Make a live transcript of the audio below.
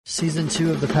Season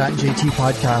 2 of the Pat and JT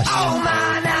podcast. Oh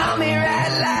man, I'm here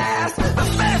at last. The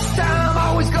best time,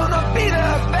 always gonna be the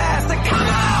best. Come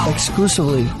on!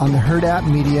 Exclusively on the Herd App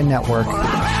Media Network.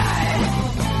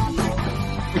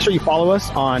 Make sure you follow us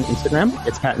on Instagram.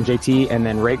 It's Pat and JT, and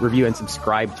then rate, review, and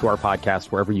subscribe to our podcast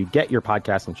wherever you get your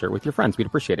podcast and share it with your friends. We'd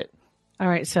appreciate it. All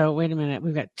right. So wait a minute.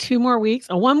 We've got 2 more weeks.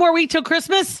 Oh, 1 more week till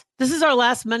Christmas. This is our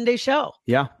last Monday show.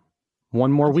 Yeah.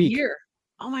 One more week. Year.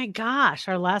 Oh my gosh.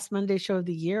 Our last Monday show of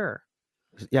the year.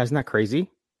 Yeah. Isn't that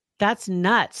crazy? That's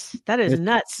nuts. That is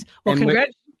nuts. Well,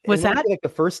 congrats. What's that? Like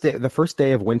the first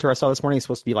day of winter I saw this morning is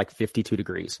supposed to be like 52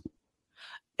 degrees.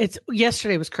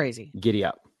 Yesterday was crazy. Giddy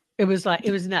up. It was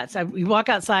nuts. We walk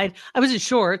outside. I was in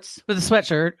shorts with a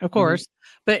sweatshirt, of course,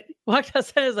 but walked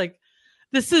outside. I was like,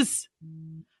 this is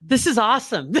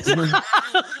awesome.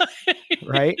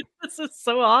 Right? This is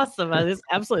so awesome. I just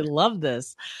absolutely love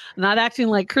this. Not acting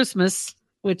like Christmas,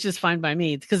 which is fine by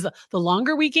me, because the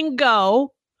longer we can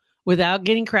go without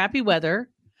getting crappy weather,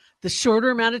 the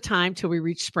shorter amount of time till we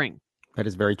reach spring. That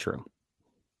is very true.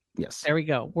 Yes. There we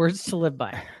go. Words to live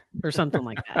by or something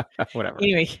like that. Whatever.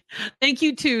 Anyway, thank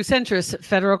you to Centris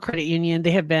Federal Credit Union.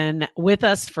 They have been with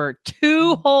us for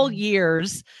 2 whole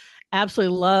years.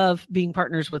 Absolutely love being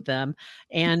partners with them.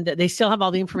 And they still have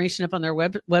all the information up on their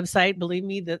website. Believe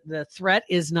me, the threat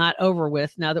is not over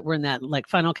with now that we're in that like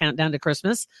final countdown to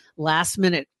Christmas, last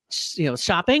minute,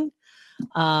 shopping.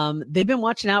 They've been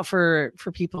watching out for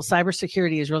people.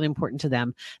 Cybersecurity is really important to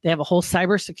them. They have a whole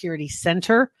cybersecurity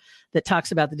center that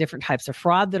talks about the different types of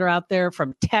fraud that are out there,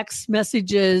 from text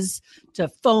messages to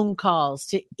phone calls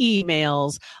to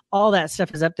emails. All that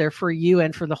stuff is up there for you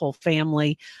and for the whole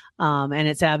family. And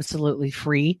it's absolutely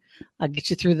free. I'll get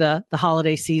you through the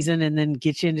holiday season and then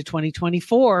get you into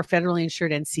 2024, federally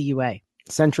insured NCUA.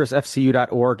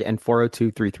 CentrisFCU.org and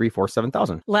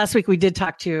 402-334-7000. Last week, we did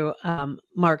talk to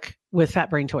Mark with Fat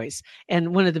Brain Toys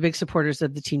and one of the big supporters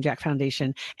of the Team Jack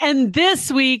Foundation. And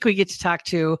this week, we get to talk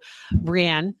to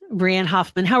Brianne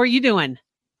Hoffman. How are you doing?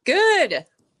 Good.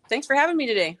 Thanks for having me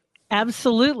today.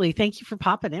 Absolutely. Thank you for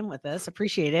popping in with us.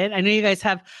 Appreciate it. I know you guys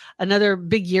have another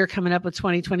big year coming up with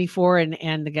 2024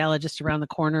 and the gala just around the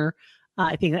corner.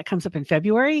 I think that comes up in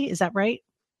February. Is that right?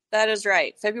 That is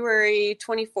right. February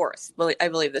 24th, I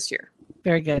believe, this year.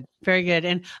 Very good. Very good.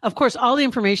 And of course, all the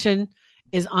information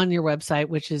is on your website,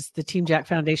 which is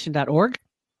theteamjackfoundation.org.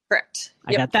 Correct.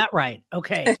 I got that right.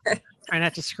 Okay. Try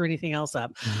not to screw anything else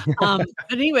up. But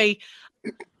anyway,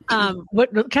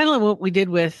 what we did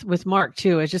with Mark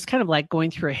too, is just kind of like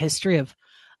going through a history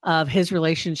of his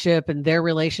relationship and their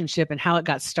relationship and how it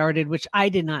got started, which I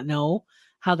did not know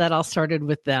how that all started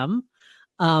with them.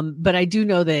 But I do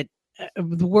know that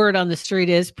the word on the street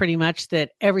is pretty much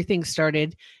that everything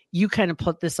started. You kind of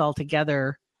put this all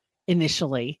together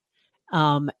initially,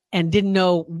 and didn't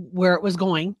know where it was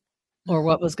going or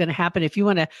what was going to happen. If you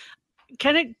want to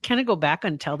kind of go back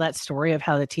and tell that story of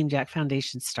how the Team Jack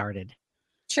Foundation started.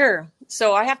 Sure.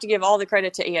 So I have to give all the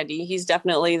credit to Andy. He's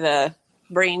definitely the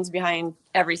brains behind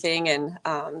everything, and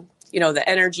the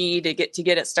energy to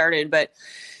get it started. But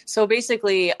so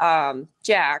basically,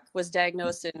 Jack was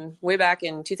diagnosed way back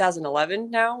in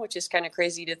 2011 now, which is kind of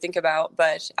crazy to think about.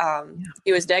 But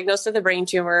he was diagnosed with a brain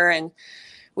tumor, and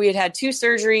we had 2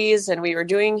 surgeries, and we were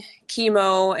doing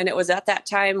chemo. And it was at that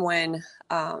time when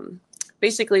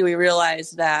basically we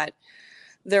realized that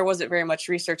there wasn't very much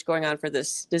research going on for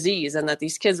this disease, and that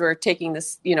these kids were taking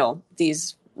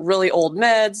these really old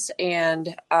meds.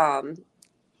 And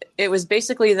it was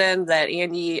basically then that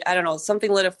Andy, I don't know,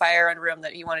 something lit a fire under him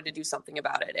that he wanted to do something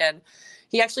about it. And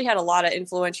he actually had a lot of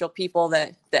influential people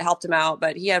that helped him out.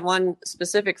 But he had one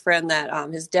specific friend that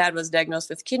his dad was diagnosed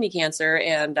with kidney cancer,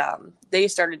 and they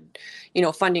started,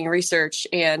 funding research.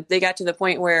 And they got to the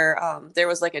point where there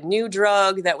was like a new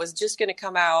drug that was just going to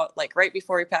come out like right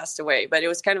before he passed away. But it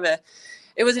was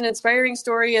it was an inspiring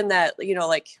story in that,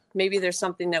 maybe there's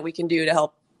something that we can do to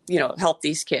help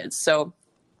these kids. So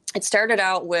it started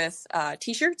out with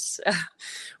T-shirts.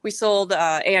 We sold,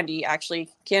 Andy actually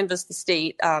canvassed the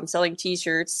state selling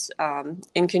T-shirts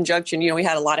in conjunction. We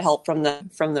had a lot of help from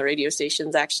the radio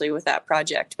stations actually with that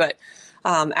project. But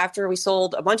after we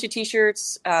sold a bunch of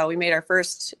T-shirts, we made our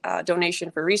first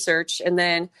donation for research. And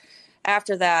then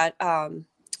after that,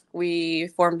 we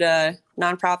formed a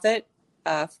nonprofit,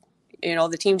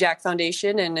 the Team Jack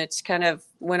Foundation, and it's kind of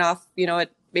went off,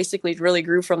 it basically really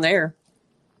grew from there.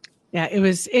 Yeah, it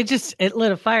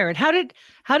lit a fire. And how did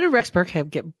Rex Burkhead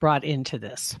get brought into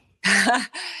this?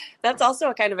 That's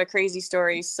also kind of a crazy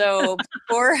story. So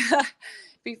before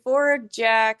before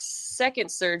Jack's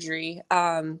second surgery,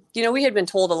 we had been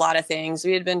told a lot of things.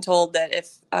 We had been told that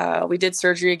if we did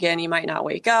surgery again, he might not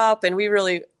wake up, and we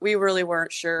really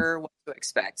weren't sure what to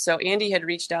expect. So Andy had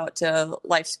reached out to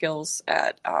Life Skills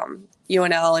at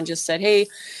UNL and just said, "Hey,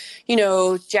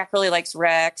 Jack really likes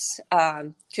Rex.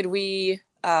 Could we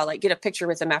get a picture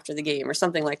with him after the game or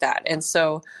something like that?" And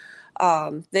so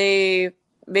they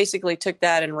basically took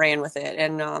that and ran with it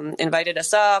and invited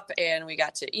us up, and we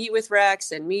got to eat with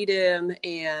Rex and meet him,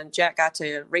 and Jack got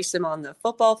to race him on the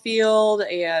football field,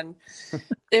 and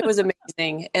it was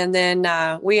amazing. And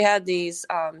then we had these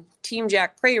Team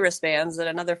Jack Pray wristbands that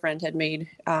another friend had made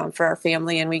for our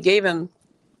family, and we gave him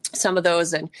some of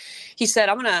those, and he said,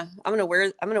 I'm gonna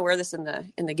wear this in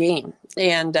the game.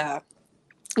 And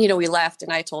we left,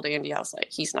 and I told Andy, I was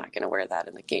like, he's not gonna wear that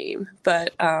in the game,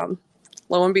 but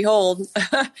lo and behold,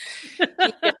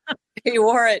 he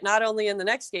wore it not only in the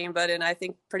next game, but in I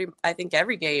think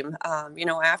every game,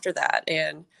 after that.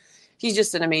 And he's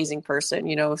just an amazing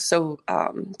person, so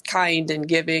kind and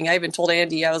giving. I even told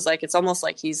Andy, I was like, it's almost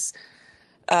like he's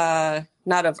not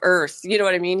of earth. You know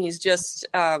what I mean? He's just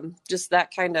that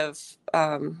kind of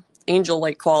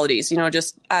angel-like qualities.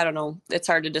 Just I don't know. It's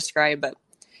hard to describe, but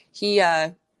he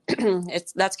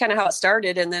that's kind of how it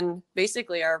started, and then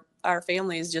basically our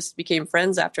families just became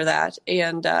friends after that.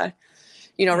 And,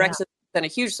 Rex has been a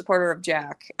huge supporter of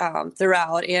Jack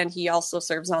throughout, and he also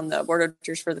serves on the board of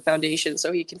directors for the foundation.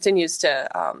 So he continues to,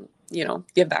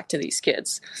 give back to these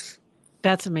kids.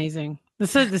 That's amazing.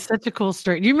 This is such a cool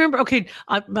story. Do you remember? Okay.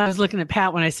 I was looking at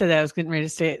Pat when I said that. I was getting ready to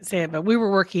say it, but we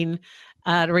were working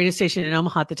at a radio station in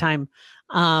Omaha at the time.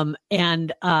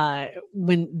 And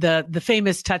when the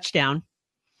famous touchdown,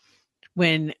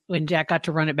 when Jack got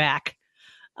to run it back,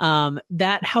 how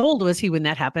old was he when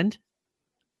that happened?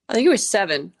 I think he was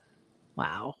 7.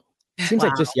 Wow. Seems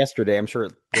like just yesterday. I'm sure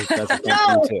it does the same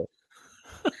for you too.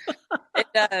 It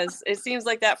does. It seems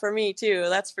like that for me too.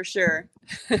 That's for sure.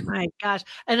 My gosh.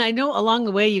 And I know along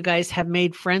the way, you guys have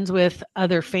made friends with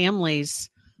other families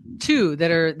too,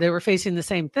 that were facing the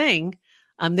same thing.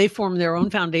 They form their own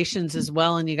foundations as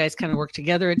well. And you guys kind of work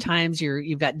together at times.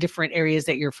 You've got different areas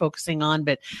that you're focusing on,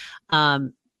 but,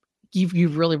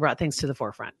 you've really brought things to the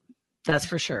forefront. That's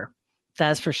for sure.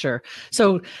 That's for sure.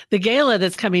 So the gala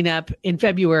that's coming up in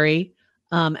February,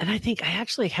 and I think I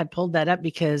actually had pulled that up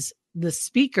because the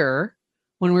speaker,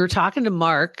 when we were talking to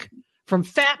Mark from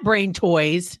Fat Brain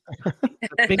Toys,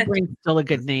 Big Brain's still a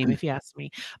good name if you ask me,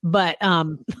 but let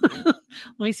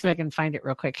me see if I can find it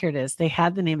real quick. Here it is. They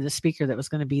had the name of the speaker that was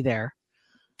going to be there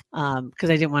because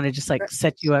I didn't want to just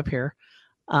set you up here.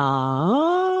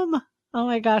 Oh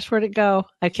my gosh, where'd it go?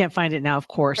 I can't find it now, of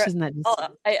course. Isn't that?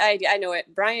 I know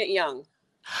it. Bryant Young.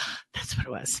 That's what it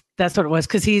was. That's what it was.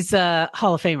 Because he's a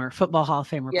Hall of Famer, football Hall of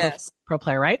Famer, yes. pro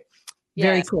player, right? Yes.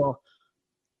 Very cool.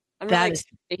 I'm really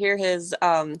excited to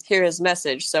hear his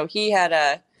message. So he had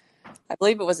I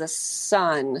believe it was a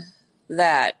son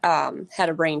that had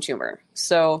a brain tumor.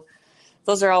 So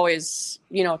those are always,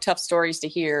 tough stories to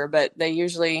hear, but they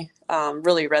usually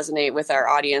really resonate with our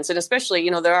audience. And especially,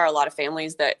 there are a lot of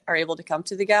families that are able to come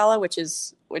to the gala, which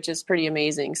is pretty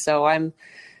amazing. So I'm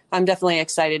definitely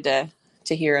excited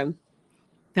to hear him.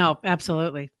 No,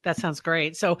 absolutely. That sounds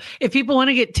great. So if people want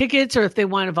to get tickets or if they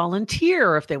want to volunteer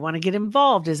or if they want to get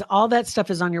involved, is all that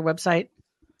stuff is on your website?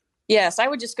 Yes, I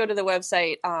would just go to the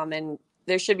website and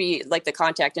there should be the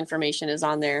contact information is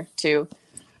on there too.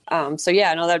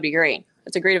 That'd be great.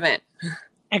 It's a great event.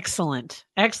 Excellent.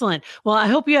 Excellent. Well, I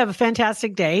hope you have a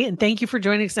fantastic day and thank you for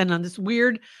joining us on this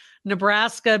weird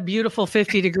Nebraska, beautiful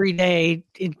 50-degree day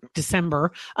in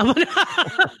December.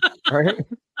 Right.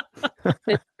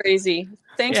 It's crazy.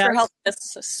 Thanks for helping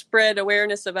us spread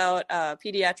awareness about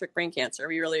pediatric brain cancer.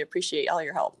 We really appreciate all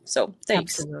your help. So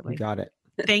thanks. Absolutely. Got it.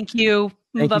 Thank you.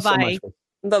 Thank Bye-bye. you so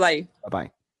much. Bye-bye.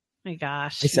 Bye-bye. My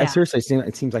gosh. Seriously,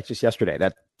 it seems like just yesterday,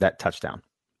 that touchdown.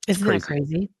 Isn't that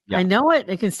crazy? Yeah. I know it.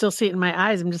 I can still see it in my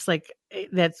eyes. I'm just like,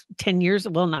 that's 10 years.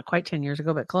 Well, not quite 10 years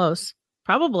ago, but close.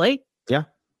 Probably. Yeah.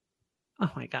 Oh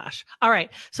my gosh. All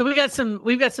right. So we've got some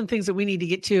things that we need to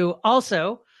get to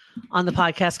also on the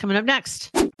podcast coming up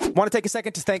next. Want to take a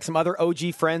second to thank some other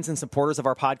OG friends and supporters of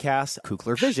our podcast,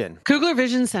 Kugler Vision. Kugler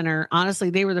Vision Center. Honestly,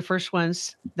 they were the first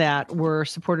ones that were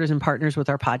supporters and partners with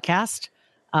our podcast.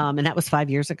 And that was 5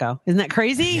 years ago. Isn't that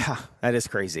crazy? Yeah, that is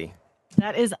crazy.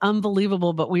 That is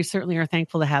unbelievable, but we certainly are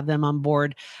thankful to have them on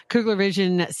board. Kugler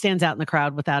Vision stands out in the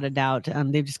crowd without a doubt.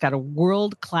 They've just got a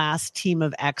world-class team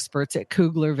of experts at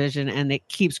Kugler Vision, and it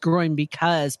keeps growing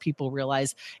because people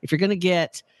realize if you're going to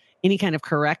get any kind of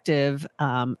corrective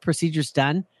procedures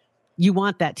done, you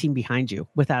want that team behind you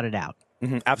without a doubt.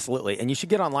 Absolutely. And you should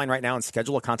get online right now and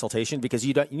schedule a consultation because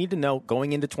you need to know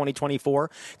going into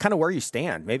 2024 kind of where you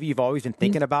stand. Maybe you've always been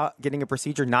thinking about getting a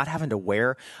procedure, not having to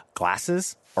wear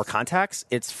glasses or contacts.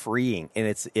 It's freeing and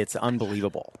it's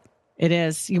unbelievable. It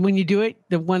is. When you do it,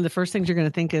 one of the first things you're going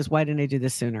to think is, why didn't I do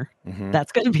this sooner?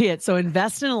 That's going to be it. So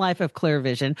invest in a life of clear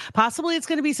vision. Possibly it's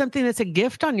going to be something that's a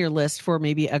gift on your list for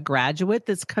maybe a graduate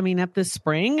that's coming up this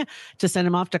spring to send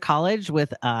them off to college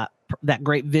with that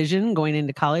great vision going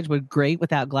into college with great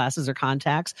without glasses or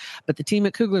contacts. But the team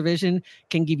at Kugler Vision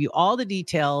can give you all the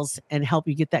details and help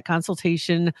you get that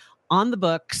consultation on the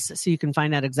books so you can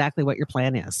find out exactly what your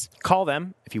plan is. Call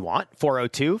them if you want,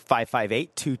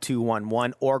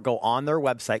 402-558-2211, or go on their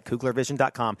website,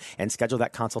 kuglervision.com, and schedule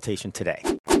that consultation today.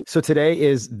 So today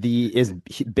is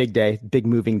big day, big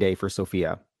moving day for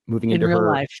Sophia. Moving into real her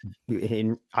life.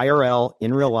 In IRL,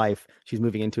 in real life, she's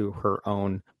moving into her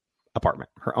own apartment,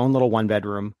 her own little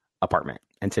 1-bedroom apartment.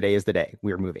 And today is the day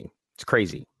we are moving. It's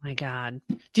crazy. My God.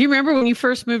 Do you remember when you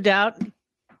first moved out?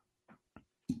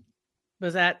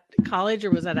 Was that college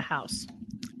or was that a house?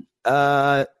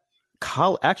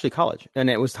 Actually college.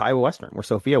 And it was Iowa Western where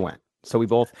Sophia went. So we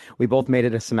both made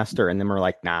it a semester and then we're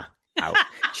like, nah, out.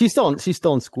 She's still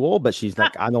in school, but she's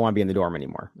like, I don't want to be in the dorm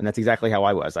anymore. And that's exactly how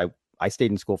I was. I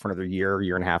stayed in school for another year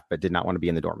and a half, but did not want to be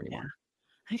in the dorm anymore. Yeah.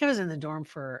 I think I was in the dorm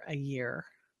for a year.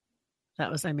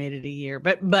 I made it a year,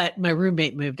 but my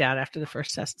roommate moved out after the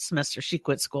first semester. She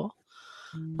quit school.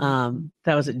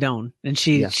 That was at Doan, and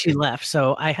she left.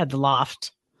 So I had the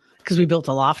loft because we built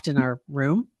a loft in our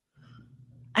room.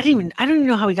 I don't even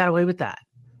know how we got away with that.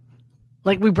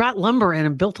 Like we brought lumber in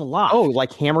and built a loft. Oh,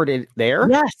 like hammered it there?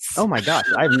 Yes. Oh my gosh.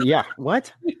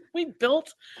 What? We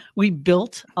built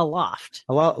a loft.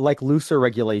 A lot like looser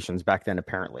regulations back then,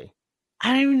 apparently.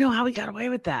 I don't even know how we got away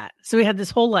with that. So we had this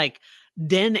whole like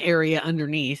den area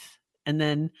underneath, and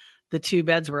then the 2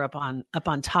 beds were up on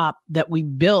top that we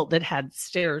built that had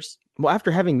stairs. Well,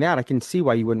 after having that, I can see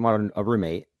why you wouldn't want a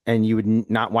roommate, and you would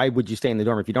not. Why would you stay in the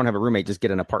dorm if you don't have a roommate? Just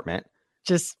get an apartment.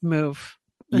 Just move.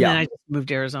 And then I just moved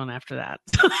to Arizona after that.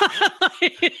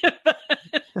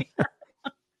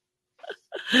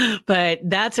 But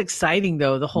that's exciting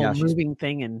though, the whole moving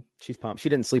thing. And she's pumped. She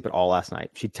didn't sleep at all last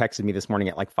night. She texted me this morning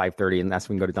at like 5:30 and that's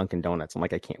when we go to Dunkin' Donuts. I'm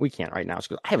like, we can't right now. She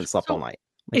goes, I haven't slept all night.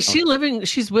 Like, is she living?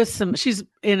 She's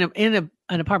in an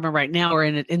apartment right now or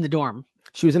in the dorm?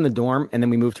 She was in the dorm and then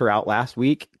we moved her out last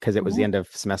week because it was the end of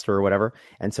semester or whatever.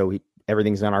 And so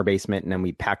everything's in our basement and then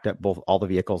we packed up all the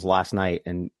vehicles last night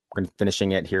and we're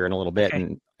finishing it here in a little bit. Okay.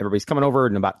 And everybody's coming over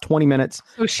in about 20 minutes.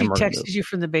 So she texted you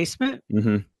from the basement?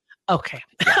 Mm-hmm. Okay.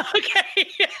 Yeah. Okay.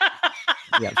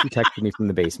 Yeah, she texted me from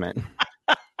the basement.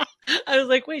 I was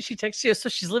like, wait, she texted you, so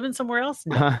she's living somewhere else?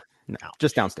 No,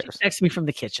 just downstairs. She texted me from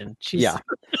the kitchen. Yeah.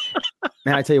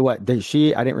 Man, I tell you what, I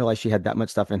didn't realize she had that much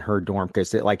stuff in her dorm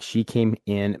because she came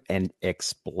in and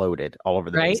exploded all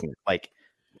over the basement. But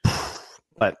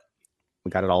we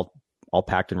got it all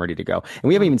packed and ready to go. And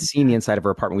we haven't even seen the inside of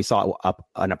her apartment. We saw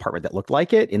an apartment that looked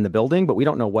like it in the building, but we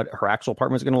don't know what her actual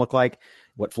apartment is going to look like,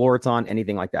 what floor it's on,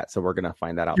 anything like that. So we're going to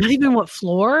find that out. Not even what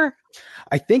floor?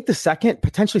 I think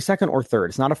potentially second or third.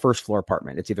 It's not a first floor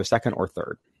apartment. It's either second or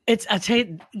third. It's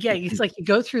like you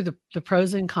go through the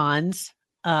pros and cons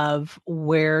of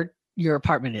where your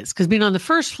apartment is. Because being on the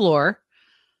first floor,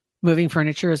 moving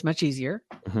furniture is much easier.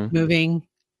 Mm-hmm.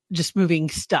 Moving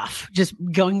stuff, just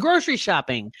going grocery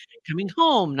shopping, coming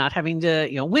home, not having to,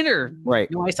 winter,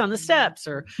 right? No ice on the steps,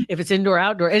 or if it's indoor,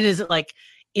 outdoor. And is it like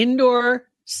indoor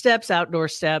steps, outdoor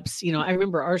steps? I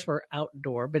remember ours were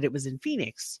outdoor, but it was in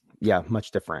Phoenix. Yeah,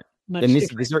 much different.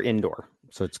 These are indoor,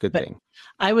 so it's a good thing.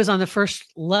 I was on the first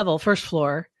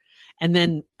floor, and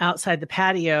then outside the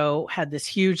patio had this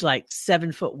huge,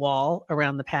 7-foot wall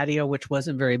around the patio, which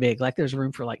wasn't very big. Like there's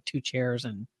room for 2 chairs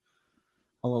and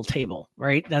a little table,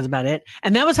 right? That's about it.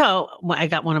 And that was how I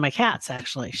got one of my cats,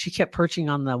 actually. She kept perching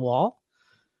on the wall,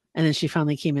 and then she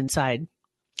finally came inside,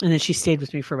 and then she stayed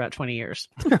with me for about 20 years.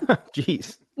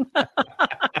 Jeez.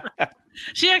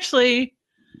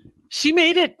 She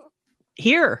made it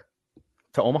here.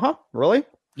 To Omaha? Really?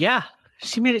 Yeah.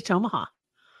 She made it to Omaha.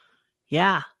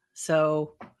 Yeah.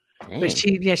 So, dang. But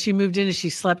she moved in and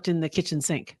she slept in the kitchen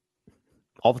sink.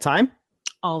 All the time?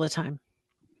 All the time.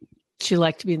 She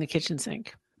liked to be in the kitchen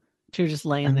sink. She was just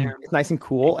laying there. It's nice and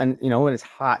cool. And, when it's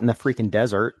hot in the freaking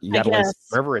desert, you got to lay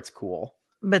wherever it's cool.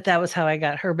 But that was how I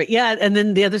got her. But yeah. And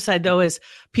then the other side, though, is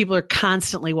people are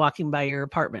constantly walking by your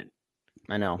apartment.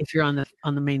 I know. If you're on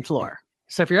the main floor.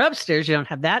 So if you're upstairs, you don't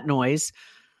have that noise.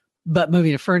 But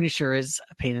moving the furniture is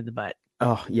a pain in the butt.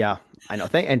 Oh yeah, I know.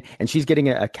 And she's getting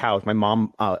a couch. My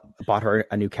mom bought her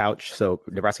a new couch, so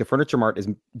Nebraska Furniture Mart is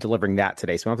delivering that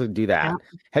today. So we don't have to do that. Yeah.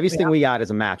 Heaviest thing we got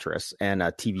is a mattress and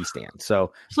a TV stand.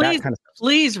 So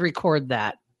please record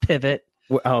that pivot.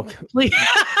 Oh, Please.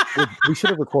 we should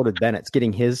have recorded Bennett's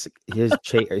getting his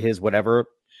whatever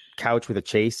couch with a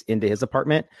chase into his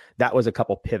apartment. That was a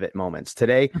couple pivot moments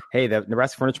today. Hey, the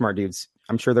Nebraska Furniture Mart dudes,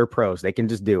 I'm sure they're pros. They can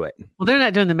just do it. Well, they're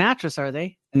not doing the mattress, are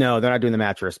they? No, they're not doing the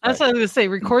mattress. That's what I was going to say.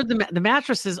 Record the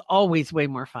mattress is always way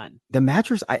more fun. The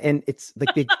mattress, and it's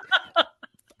like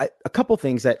a couple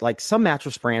things that like some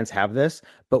mattress brands have this,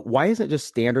 but why isn't it just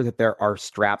standard that there are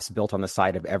straps built on the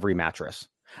side of every mattress?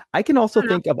 I can also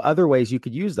think of other ways you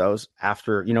could use those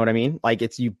after, you know what I mean? Like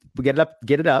you get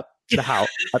it up to the house,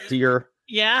 up to your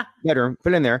bedroom,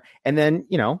 put it in there. And then,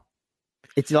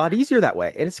 it's a lot easier that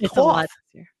way. And it's a lot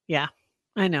easier. Yeah,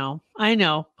 I know.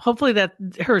 Hopefully that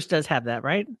hers does have that,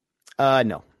 right?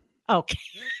 No. Okay.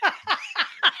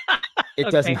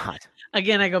 It does not.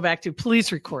 Again, I go back to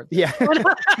please record. Yeah.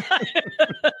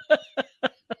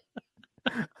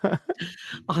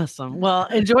 Awesome. Well,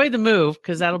 enjoy the move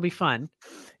because that'll be fun.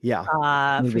 Yeah.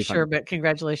 For sure. But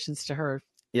congratulations to her.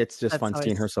 It's just fun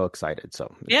seeing her so excited.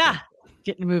 So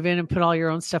getting to move in and put all your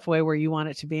own stuff away where you want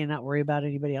it to be and not worry about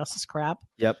anybody else's crap.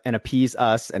 Yep. And appease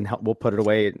us and we'll put it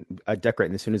away,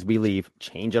 decorate. And as soon as we leave,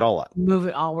 change it all up. Move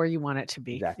it all where you want it to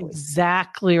be.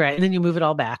 Exactly right. And then you move it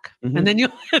all back. Mm-hmm. And then you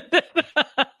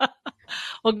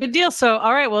well, good deal. So,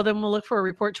 all right. Well, then we'll look for a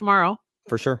report tomorrow.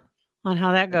 For sure. On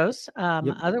how that goes.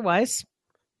 Otherwise,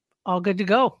 all good to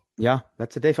go. Yeah,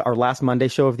 that's a day for our last Monday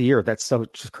show of the year. That's so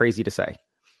just crazy to say.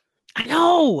 I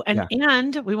know.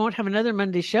 And we won't have another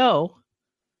Monday show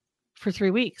for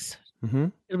 3 weeks. Mm-hmm.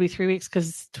 It'll be 3 weeks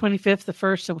because 25th, the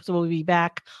 1st. So we'll be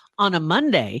back on a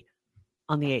Monday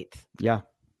on the 8th. Yeah.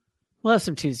 We'll have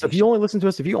some Tuesdays. So if you only listen to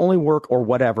us, if you only work or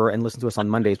whatever and listen to us on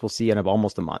Mondays, we'll see you in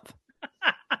almost a month.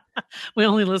 We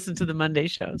only listen to the Monday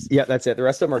shows. Yeah, that's it. The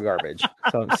rest of them are garbage.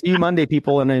 So see you Monday,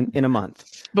 people, in a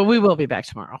month. But we will be back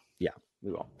tomorrow. Yeah,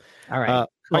 we will. All right. All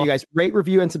right, you guys, rate,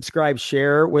 review, and subscribe.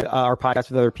 Share with our podcast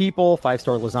with other people.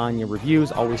 5-star lasagna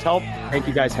reviews always help. Thank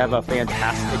you guys. Have a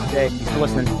fantastic day. Thanks for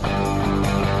listening.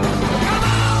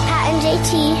 Pat and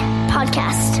JT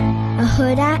Podcast, a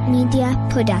Hurrdat Media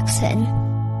Production.